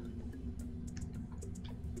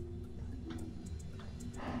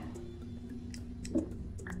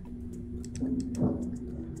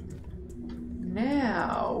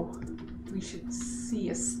 Now we should see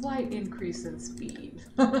a slight increase in speed.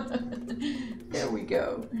 There we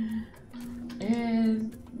go. And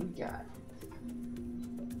we got?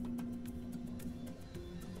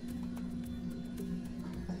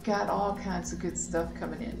 I've got all kinds of good stuff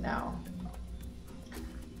coming in now.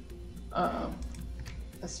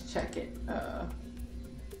 Let's check it.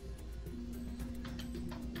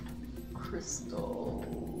 Crystallized.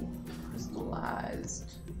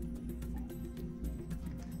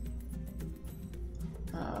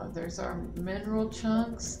 There's our mineral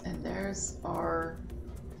chunks, and there's our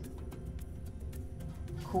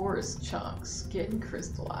chorus chunks getting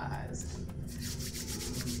crystallized.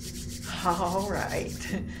 All right,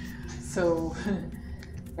 so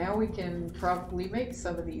now we can probably make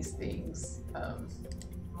some of these things.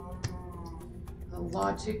 The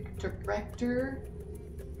logic director.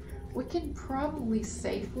 We can probably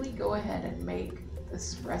safely go ahead and make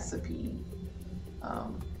this recipe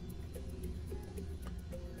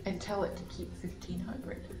and tell it to keep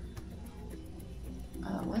 1500.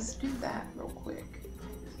 Let's do that real quick.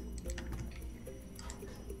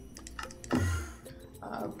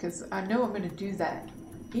 Because I know I'm going to do that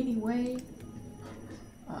anyway.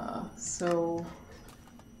 So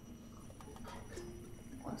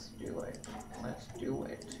let's do it. Let's do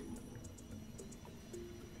it.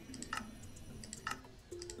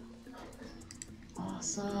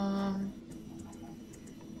 Awesome.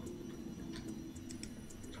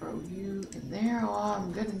 Throw you in there. Oh,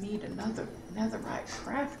 I'm gonna need another netherite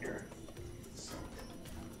crafter.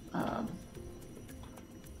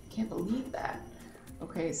 Can't believe that.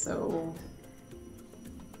 Okay, so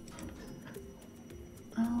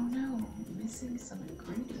oh no, I'm missing some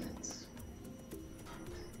ingredients.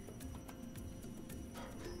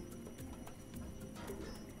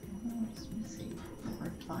 What's missing?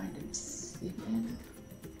 Refined obsidian.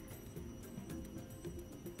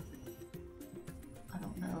 I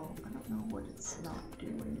don't know what it's not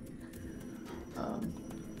doing.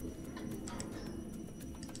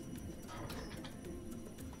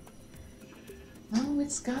 Oh,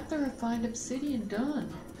 it's got the refined obsidian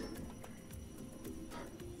done.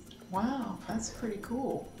 Wow, that's pretty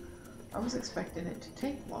cool. I was expecting it to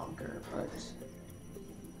take longer, but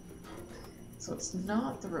so it's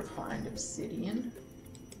not the refined obsidian.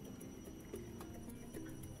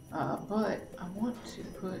 But I want to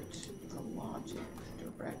put the logic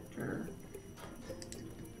director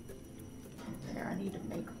in there. I need to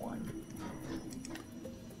make one.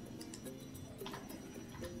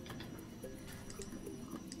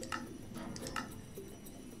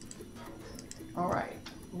 All right,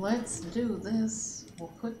 let's do this. We'll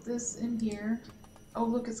put this in here. Oh,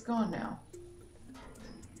 look, it's gone now.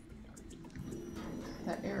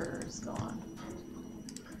 That error is gone.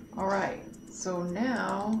 All right, so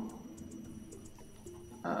now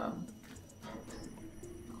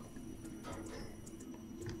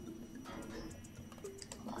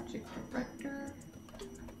logic director.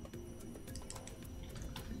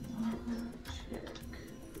 Check.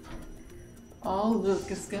 Oh,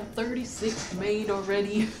 look, it's got 36 made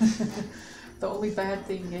already. The only bad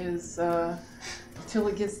thing is until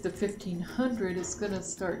it gets to 1500, it's gonna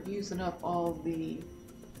start using up all the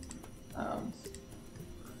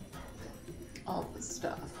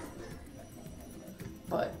stuff.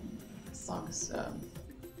 But as long as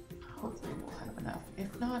hopefully we'll have enough.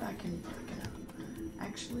 If not, I can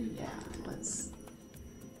actually, yeah, let's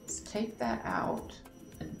take that out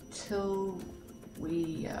until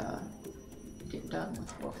we get done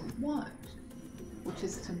with what we want, which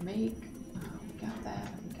is to make we got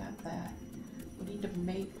that. We need to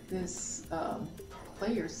make this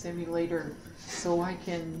player simulator so I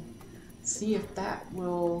can see if that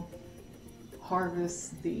will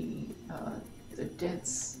harvest the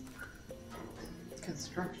dense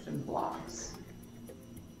construction blocks.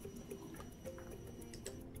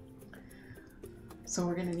 So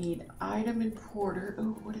we're going to need item importer.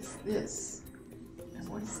 Oh, what is this? And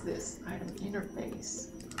what is this? Item interface.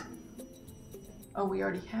 Oh, we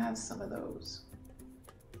already have some of those.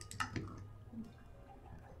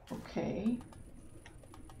 Okay.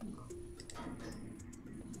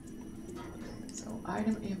 So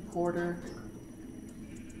item importer.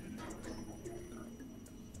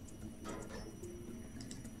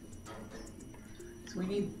 So we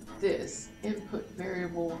need this input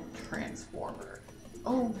variable transformer.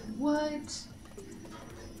 Oh, what?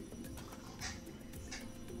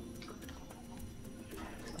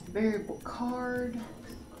 A variable card.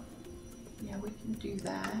 Yeah, we can do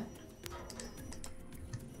that.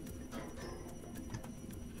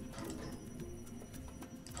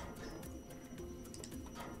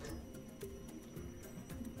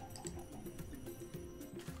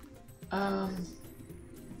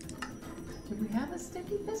 Can we have a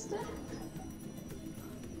sticky piston?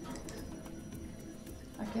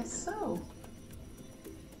 I guess so.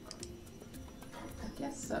 I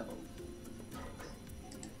guess so.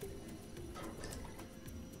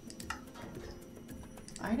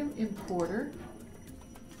 Item importer.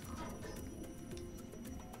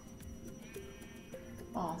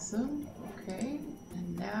 Awesome. Okay.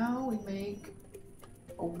 And now we make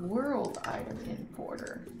a world item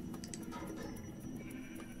importer.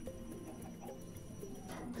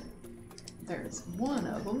 There's one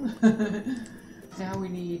of them. Now we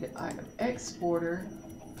need item exporter,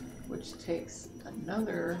 which takes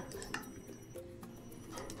another.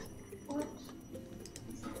 What?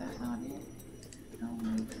 Is that not it? No.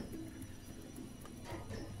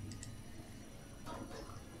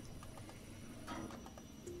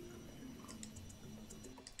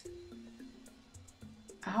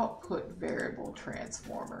 Output variable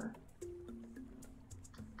transformer.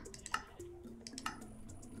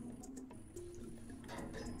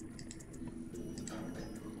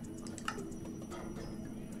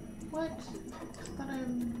 What? I thought I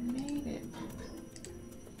made it.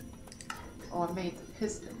 Oh, I made the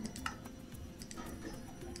piston.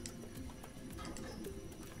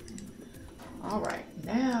 Alright,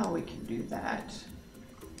 now we can do that.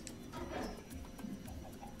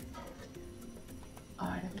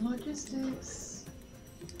 Item logistics.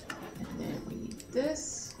 And then we need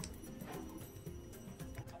this.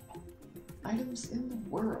 Items in the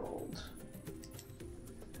world.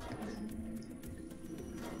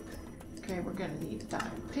 Okay, we're gonna need a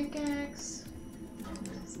diamond pickaxe.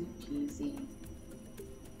 Easy peasy.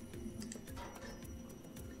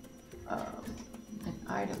 An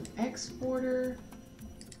item exporter.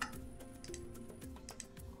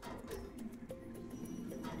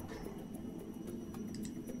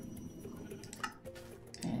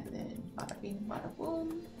 And then bada bing, bada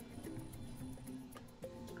boom.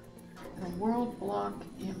 And a world block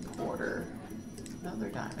importer. Another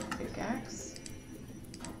diamond pickaxe.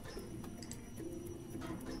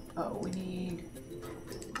 Oh, we need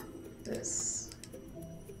this.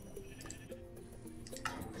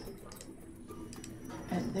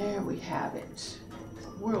 And there we have it.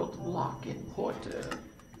 World block importer.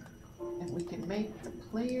 And we can make the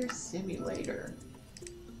player simulator.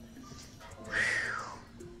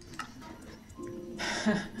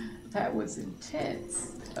 That was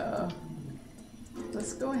intense.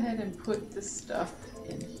 Let's go ahead and put this stuff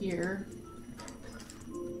in here.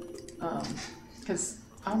 Because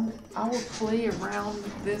I will play around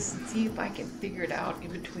with this and see if I can figure it out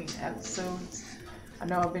in between episodes. I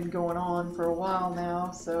know I've been going on for a while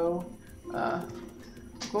now, so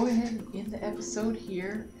go ahead and end the episode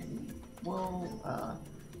here, and we'll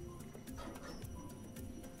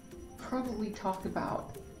probably talk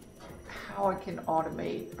about how I can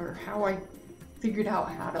automate, or how I figured out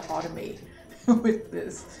how to automate with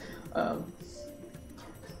this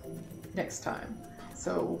next time.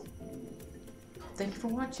 So thank you for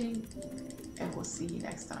watching, and we'll see you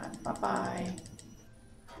next time. Bye-bye.